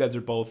you guys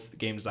are both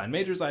game design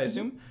majors, I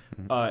assume,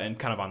 and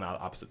kind of on the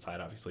opposite side,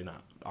 obviously,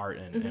 not art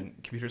and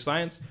computer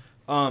science.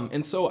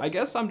 And so I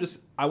guess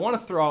I want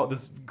to throw out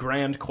this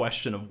grand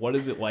question of what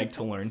is it like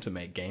to learn to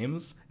make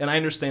games? And I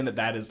understand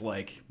that is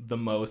like the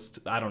most,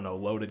 I don't know,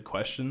 loaded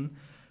question.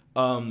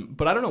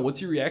 But I don't know, what's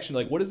your reaction?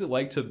 Like, what is it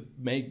like to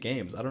make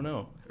games? I don't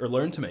know. Or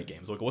learn to make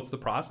games. Like, what's the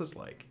process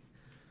like?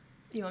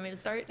 Do you want me to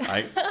start?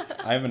 I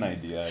have an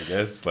idea, I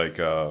guess. Like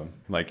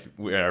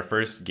in our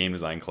first game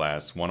design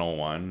class,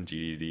 101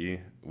 GDD,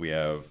 we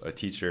have a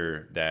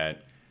teacher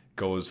that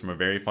goes from a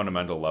very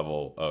fundamental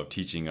level of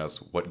teaching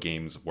us what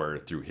games were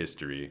through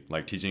history,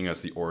 like teaching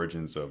us the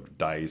origins of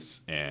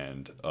dice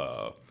and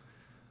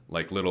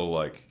like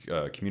little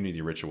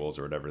community rituals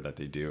or whatever that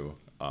they do.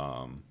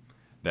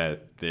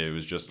 That it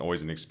was just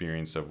always an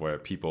experience of where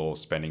people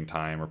spending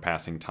time or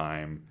passing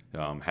time,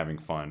 having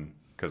fun.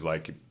 Because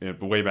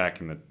way back,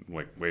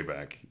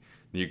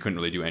 you couldn't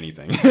really do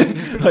anything.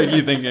 Like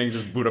you think you can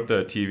just boot up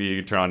the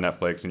TV, turn on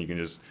Netflix, and you can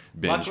just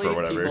binge Luckily, for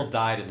whatever. people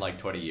died in like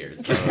 20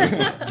 years. So.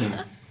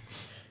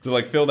 To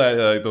like fill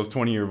that those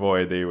 20-year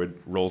void, they would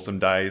roll some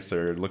dice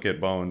or look at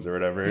bones or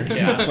whatever.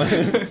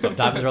 Yeah,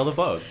 sometimes roll the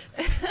bones.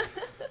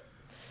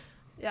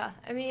 Yeah,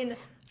 I mean,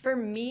 for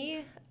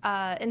me,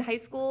 in high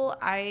school,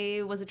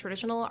 I was a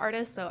traditional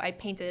artist, so I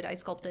painted, I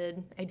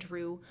sculpted, I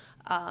drew.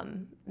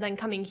 Then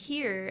coming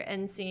here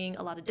and seeing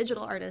a lot of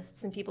digital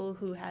artists and people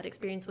who had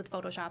experience with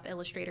Photoshop,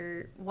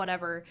 Illustrator,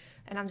 whatever,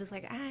 and I'm just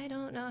like, I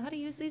don't know how to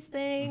use these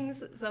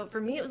things. So for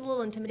me, it was a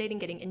little intimidating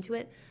getting into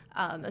it,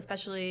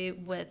 especially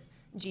with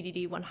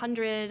GDD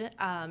 100.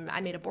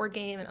 I made a board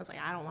game and I was like,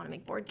 I don't want to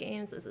make board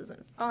games. This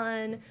isn't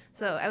fun.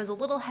 So I was a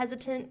little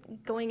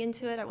hesitant going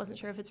into it. I wasn't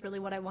sure if it's really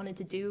what I wanted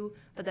to do.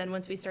 But then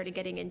once we started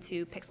getting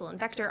into pixel and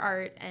vector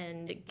art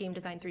and game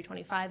design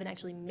 325 and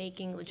actually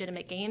making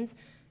legitimate games,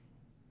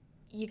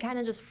 you kind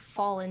of just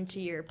fall into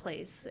your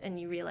place and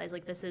you realize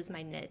like, this is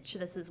my niche.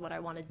 This is what I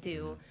want to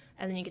do.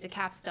 And then you get to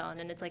capstone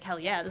and it's like, hell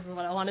yeah, this is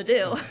what I want to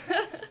do.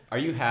 Are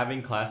you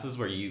having classes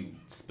where you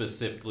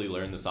specifically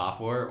learn the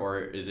software, or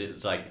is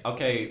it like,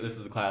 okay, this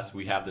is a class,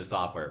 we have this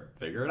software,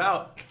 figure it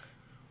out?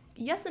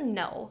 Yes and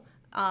no.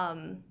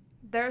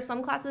 There are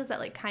some classes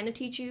that like kind of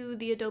teach you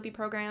the Adobe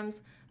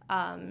programs,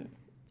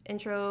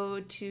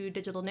 Intro to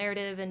Digital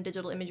Narrative and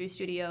Digital Imagery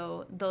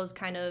Studio. Those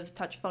kind of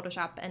touch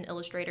Photoshop and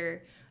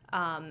Illustrator.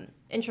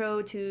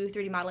 Intro to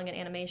 3D modeling and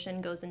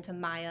animation goes into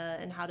Maya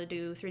and how to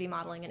do 3D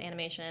modeling and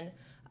animation.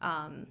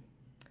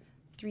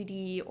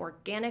 3D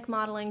organic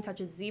modeling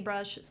touches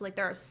ZBrush. So like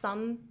there are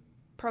some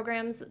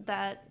programs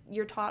that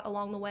you're taught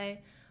along the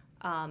way.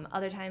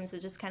 Other times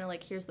it's just kind of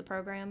like, here's the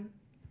program,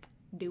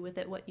 do with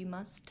it what you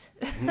must.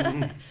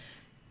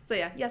 So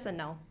yeah, yes and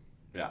no.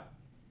 Yeah.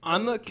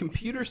 On the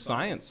computer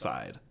science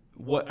side,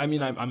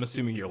 I'm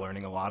assuming you're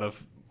learning a lot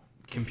of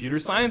computer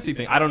sciencey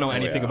thing. I don't know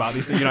anything about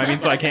these things, you know what I mean?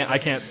 So I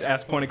can't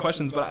ask pointed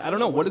questions, but I don't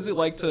know, what is it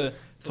like to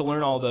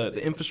learn all the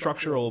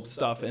infrastructural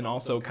stuff and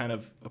also kind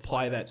of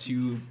apply that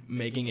to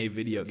making a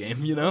video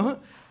game, you know?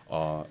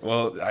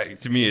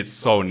 To me, it's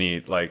so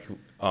neat. Like,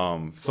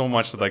 so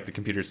much like the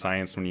computer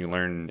science when you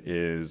learn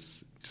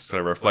is just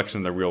a reflection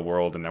of the real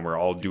world, and then we're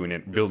all building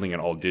it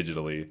all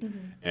digitally. Mm-hmm.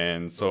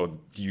 And so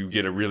you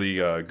get a really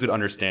good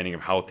understanding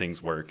of how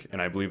things work.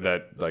 And I believe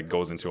that like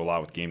goes into a lot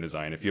with game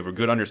design. If you have a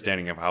good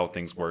understanding of how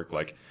things work,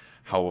 like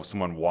how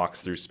someone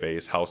walks through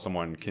space, how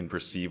someone can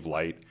perceive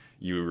light,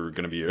 you're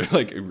going to be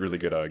like a really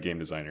good game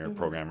designer and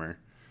programmer.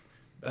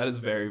 That is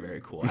very,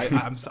 very cool.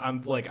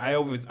 I'm like, I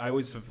always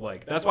have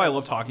like, that's why I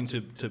love talking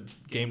to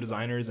game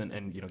designers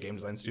and you know, game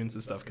design students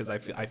and stuff, because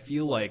I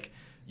feel like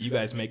you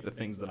guys make the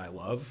things that I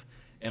love.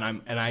 And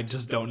I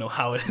just don't know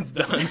how it's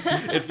done.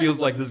 It feels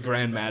like this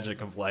grand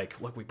magic of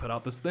like, look, we put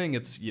out this thing.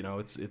 It's, you know,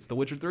 it's The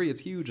Witcher 3.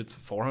 It's huge. It's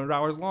 400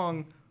 hours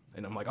long.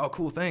 And I'm like, oh,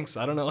 cool, thanks.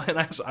 I don't know. And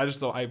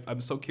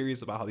I'm so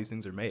curious about how these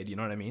things are made. You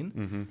know what I mean?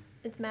 Mm-hmm.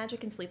 It's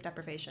magic and sleep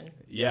deprivation.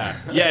 Yeah,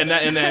 yeah,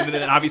 and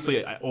then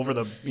obviously over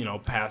the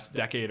past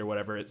decade or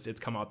whatever, it's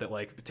come out that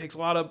like it takes a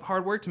lot of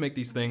hard work to make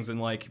these things,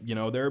 and like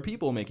there are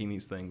people making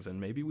these things, and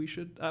maybe we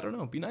should, I don't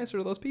know, be nicer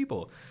to those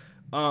people.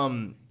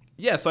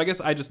 Yeah, so I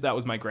guess that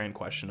was my grand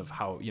question of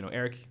how,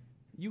 Eric,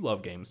 you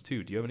love games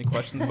too. Do you have any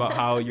questions about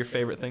how your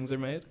favorite things are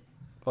made?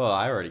 Well,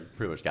 I already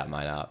pretty much got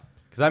mine out.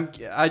 Because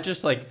I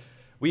just like,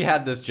 We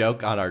had this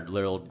joke on our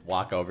little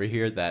walk over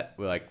here that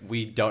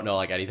we don't know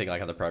like anything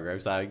like on the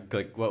program side.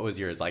 Like, what was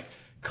yours? Like,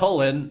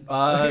 colon,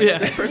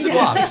 this person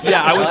walks.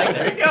 Yeah, I was like,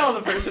 there you go,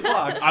 the person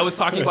walks. I was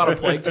talking about A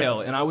Plague Tale,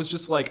 and I was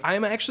just like,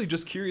 I'm actually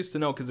just curious to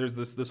know, because there's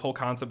this whole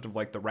concept of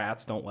like the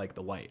rats don't like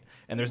the light,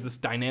 and there's this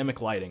dynamic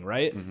lighting,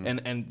 right?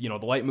 And you know,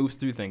 the light moves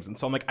through things, and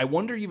so I'm like, I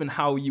wonder even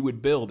how you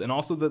would build, and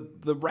also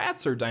the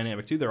rats are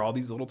dynamic too. They're all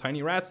these little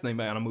tiny rats, and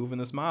they want to move in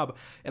this mob,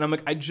 and I'm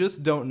like, I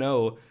just don't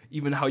know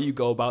even how you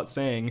go about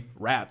saying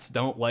rats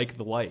don't like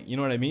the light. You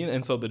know what I mean?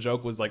 And so the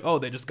joke was like, oh,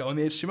 they just go in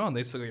the HTML and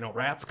they say, you know,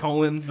 rats,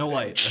 colon, no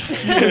light.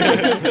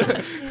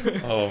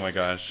 Oh my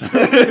gosh.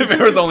 If it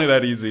was only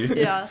that easy.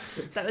 Yeah,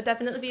 that would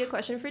definitely be a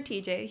question for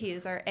TJ. He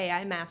is our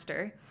AI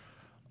master.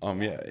 Yeah, I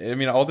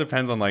mean, it all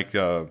depends on like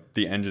the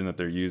engine that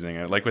they're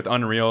using. Like with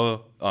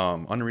Unreal,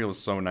 Unreal is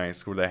so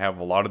nice where they have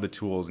a lot of the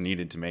tools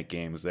needed to make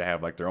games. They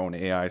have like their own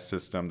AI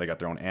system. They got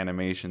their own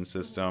animation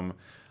system.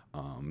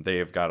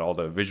 They've got all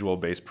the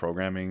visual-based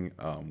programming,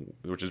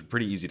 which is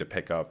pretty easy to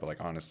pick up,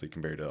 like honestly,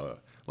 compared to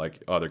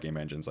like other game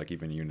engines, like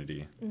even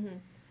Unity. Mm-hmm.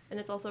 And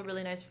it's also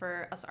really nice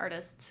for us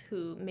artists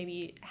who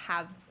maybe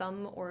have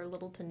some or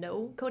little to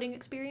no coding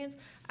experience.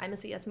 I'm a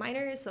CS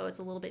minor, so it's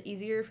a little bit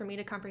easier for me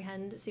to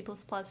comprehend C++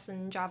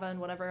 and Java and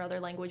whatever other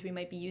language we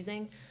might be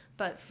using.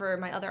 But for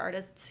my other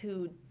artists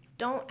who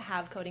don't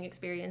have coding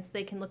experience,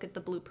 they can look at the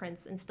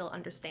blueprints and still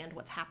understand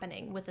what's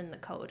happening within the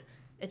code.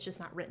 It's just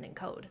not written in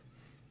code.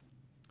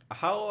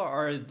 How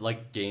are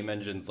like game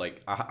engines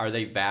like are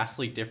they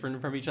vastly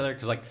different from each other?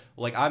 Because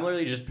like I'm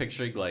literally just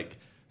picturing like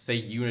say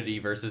Unity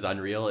versus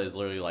Unreal is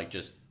literally like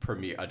just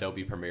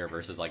Adobe Premiere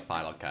versus like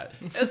Final Cut.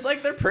 It's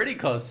like they're pretty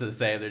close to the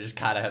same. They're just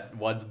kind of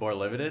one's more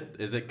limited.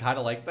 Is it kind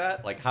of like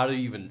that? Like how do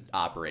you even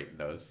operate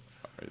those?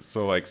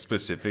 So like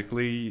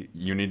specifically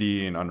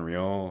Unity and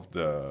Unreal,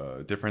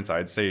 the difference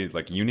I'd say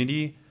like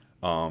Unity.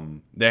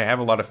 They have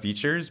a lot of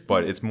features,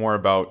 but it's more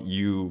about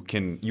you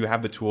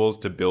have the tools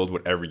to build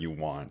whatever you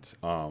want.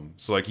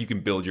 So like you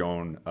can build your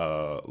own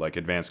like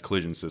advanced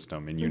collision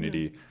system in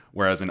Unity,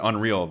 whereas in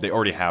Unreal they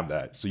already have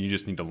that. So you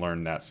just need to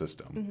learn that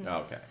system.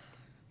 Okay.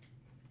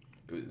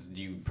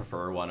 Do you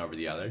prefer one over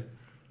the other?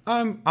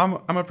 I'm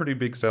a pretty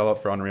big sellout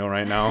for Unreal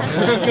right now.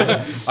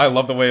 I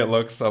love the way it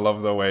looks. I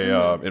love the way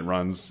it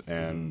runs,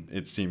 and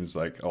it seems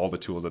like all the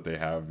tools that they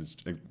have is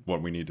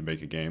what we need to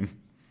make a game.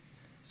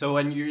 So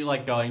when you're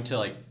like going to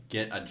like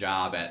get a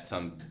job at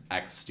some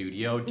X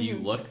studio, do you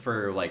look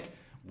for like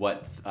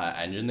what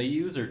engine they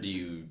use, or do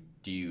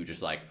you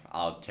just like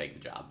I'll take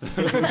the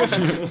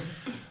job?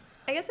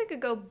 I guess it could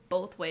go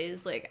both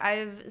ways. Like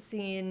I've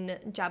seen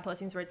job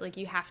postings where it's like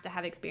you have to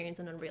have experience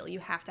in Unreal, you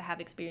have to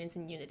have experience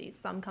in Unity.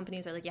 Some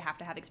companies are like you have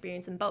to have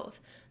experience in both.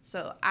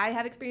 So I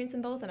have experience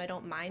in both and I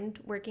don't mind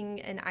working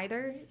in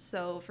either.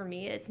 So for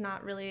me, it's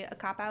not really a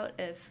cop-out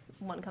if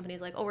one company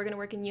is like, oh, we're going to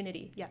work in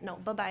Unity. Yeah, no,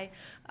 bye-bye.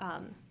 I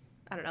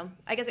don't know.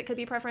 I guess it could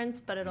be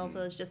preference, but it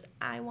also is just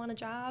I want a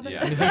job.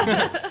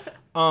 Yeah.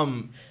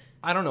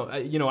 I don't know.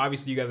 You know,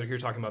 obviously you guys are here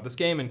talking about this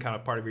game and kind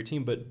of part of your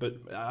team, but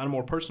on a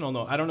more personal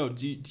note, I don't know.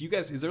 Do you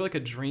guys, is there like a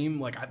dream?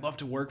 Like I'd love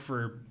to work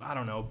for, I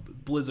don't know,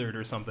 Blizzard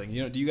or something.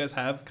 You know, do you guys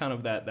have kind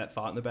of that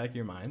thought in the back of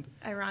your mind?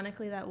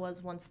 Ironically, that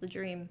was once the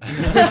dream.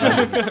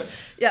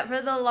 Yeah,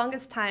 for the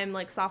longest time,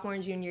 like sophomore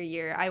and junior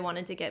year, I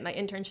wanted to get my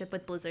internship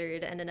with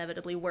Blizzard and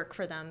inevitably work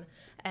for them.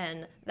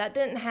 And that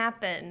didn't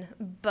happen,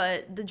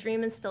 but the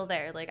dream is still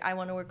there. Like I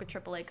want to work with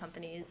AAA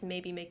companies,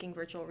 maybe making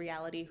virtual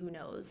reality, who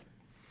knows?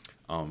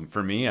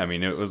 For me, I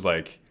mean, it was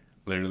like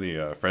literally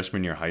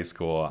freshman year high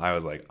school. I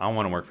was like, I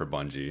want to work for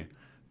Bungie.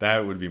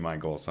 That would be my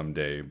goal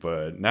someday.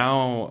 But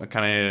now I'm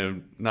kind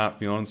of not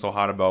feeling so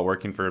hot about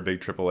working for a big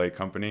AAA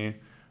company.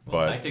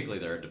 Well, technically,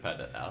 they're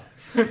independent now.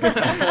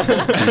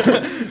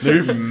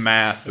 They're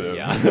massive.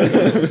 Yeah.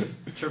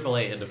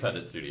 AAA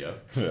independent studio.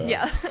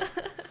 Yeah.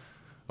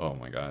 Oh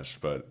my gosh.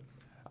 But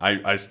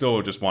I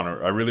still just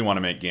I really want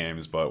to make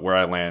games. But where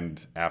I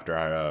land after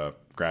I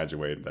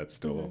graduate, that's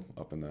still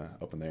up in the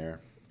air.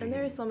 And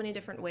there are so many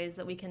different ways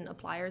that we can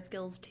apply our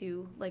skills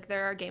to. Like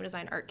there are game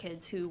design art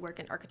kids who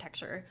work in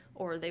architecture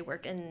or they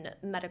work in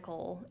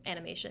medical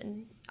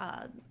animation.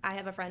 I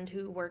have a friend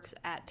who works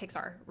at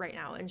Pixar right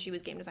now and she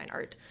was game design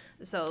art.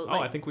 So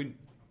I think we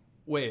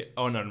wait.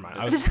 Oh, no, never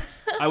mind.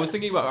 I was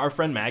thinking about our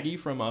friend Maggie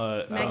from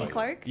Maggie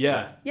Clark?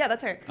 Yeah. Yeah,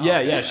 that's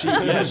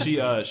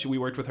her. She we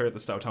worked with her at the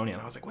Stoutonian.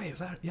 I was like, wait, is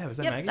that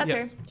Maggie? That's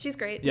her. She's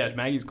great. Yeah,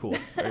 Maggie's cool.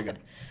 Very good.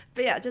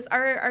 But yeah, just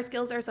our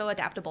skills are so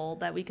adaptable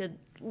that we could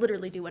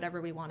literally do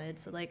whatever we wanted.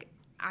 So like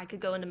I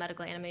could go into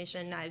medical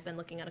animation. I've been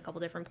looking at a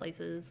couple different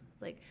places.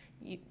 Like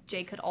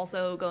Jake could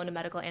also go into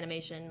medical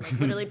animation, like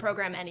literally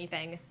program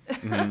anything.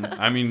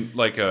 I mean,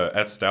 like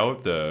at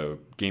Stout, the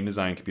game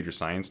design computer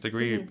science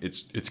degree,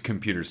 it's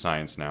computer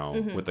science now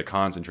with the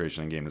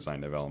concentration in game design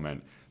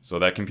development. So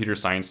that computer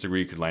science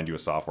degree could land you a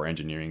software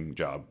engineering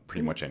job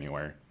pretty much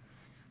anywhere.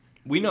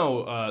 we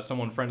know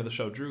someone, friend of the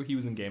show, Drew. He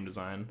was in game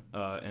design,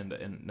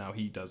 and now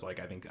he does like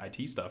I think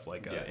IT stuff,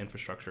 like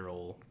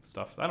infrastructural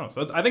stuff. I don't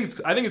know. So I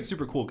think it's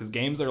super cool because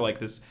games are like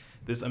this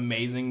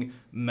amazing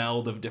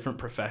meld of different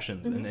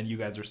professions, and you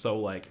guys are so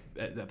like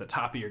at the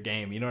top of your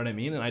game. You know what I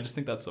mean? And I just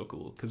think that's so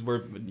cool because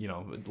we're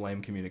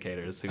lame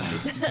communicators who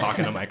just talk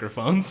into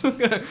microphones.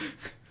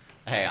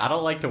 Hey, I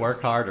don't like to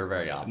work hard or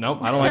very often. Nope,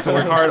 I don't like to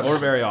work hard or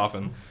very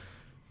often.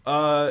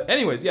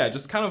 Anyways, yeah,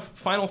 just kind of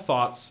final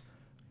thoughts.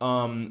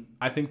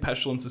 I think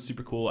Pestilence is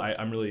super cool.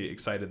 I'm really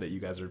excited that you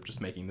guys are just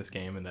making this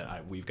game and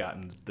that we've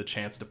gotten the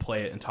chance to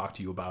play it and talk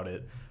to you about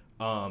it.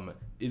 Do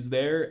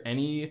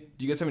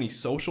you guys have any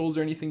socials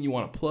or anything you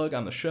want to plug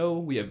on the show?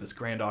 We have this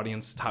grand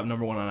audience, top #1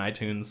 on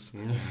iTunes.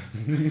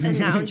 And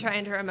now I'm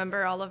trying to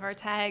remember all of our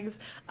tags.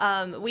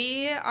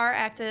 We are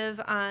active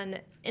on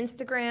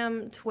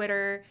Instagram,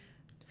 Twitter,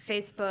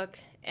 Facebook,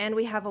 and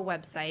we have a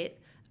website.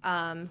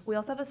 We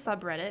also have a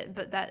subreddit,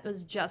 but that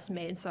was just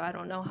made, so I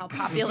don't know how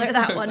popular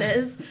that one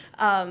is.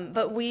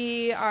 But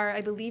we are,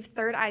 I believe,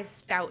 Third Eye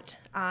Scout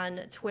on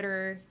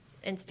Twitter,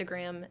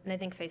 Instagram, and I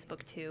think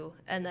Facebook too.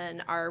 And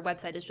then our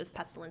website is just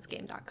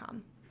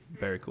pestilencegame.com.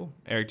 Very cool.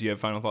 Eric, do you have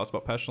final thoughts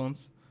about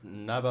Pestilence?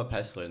 Not about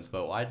Pestilence,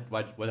 but why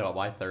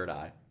Third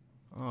Eye?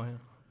 Oh, yeah.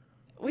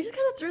 We just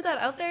kind of threw that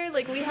out there.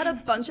 Like, we had a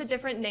bunch of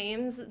different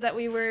names that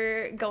we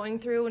were going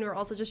through, and we were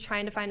also just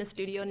trying to find a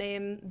studio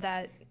name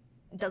that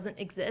doesn't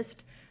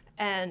exist.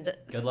 And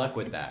good luck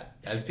with that.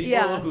 As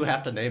people who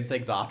have to name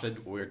things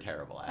often, we're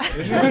terrible at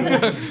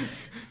it.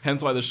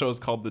 Hence why the show is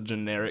called the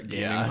Generic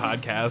Gaming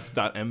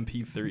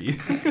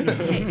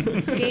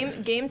Podcast.mp3. Hey,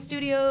 game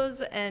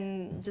studios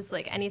and just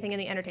like anything in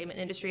the entertainment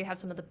industry have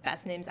some of the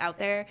best names out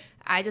there.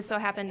 I just so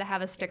happen to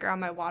have a sticker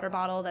on my water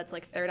bottle that's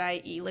like Third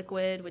Eye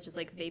E-Liquid, which is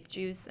like vape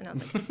juice, and I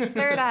was like,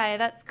 Third Eye,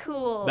 that's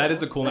cool. That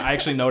is a cool name. I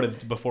actually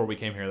noted before we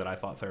came here that I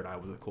thought Third Eye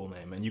was a cool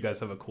name, and you guys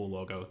have a cool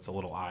logo. It's a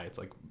little eye. It's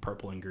like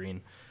purple and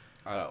green.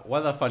 One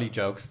of the funny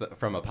jokes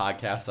from a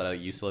podcast that I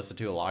used to listen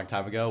to a long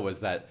time ago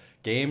was that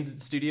game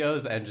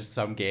studios and just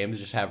some games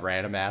just have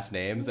random ass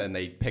names and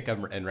they pick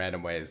them in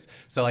random ways.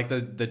 So like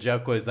the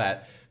joke was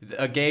that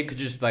a game could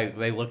just like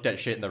they looked at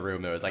shit in the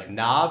room. There was like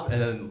knob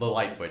and then the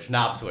light switch.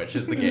 Knob switch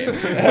is the game.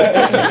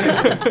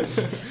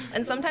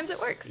 And sometimes it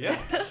works. Yeah.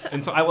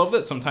 And so I love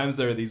that sometimes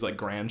there are these like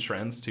grand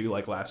trends too.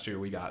 Like last year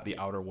we got the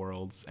Outer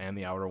Worlds and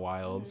the Outer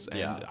Wilds,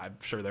 and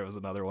I'm sure there was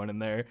another one in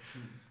there.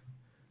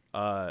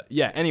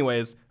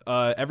 Anyways,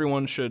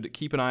 everyone should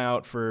keep an eye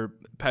out for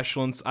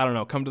Pestilence. I don't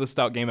know, come to the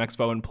Stout Game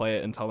Expo and play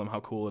it and tell them how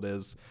cool it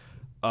is.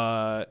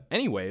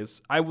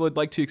 Anyways, I would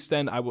like to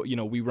extend,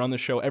 we run the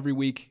show every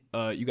week.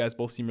 You guys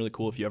both seem really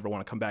cool. If you ever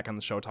want to come back on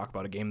the show, talk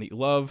about a game that you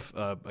love,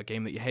 a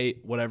game that you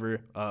hate,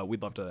 whatever,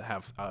 we'd love to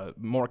have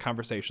more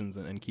conversations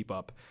and keep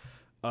up.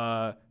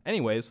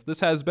 Anyways, this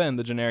has been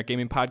the Generic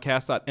Gaming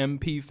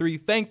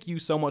Podcast.mp3. Thank you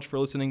so much for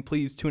listening.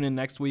 Please tune in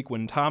next week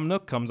when Tom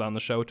Nook comes on the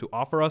show to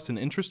offer us an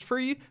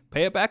interest-free,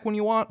 pay it back when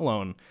you want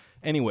loan.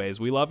 Anyways,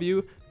 we love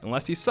you,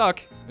 unless you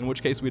suck, in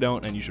which case we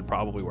don't, and you should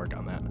probably work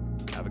on that.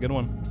 Have a good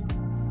one.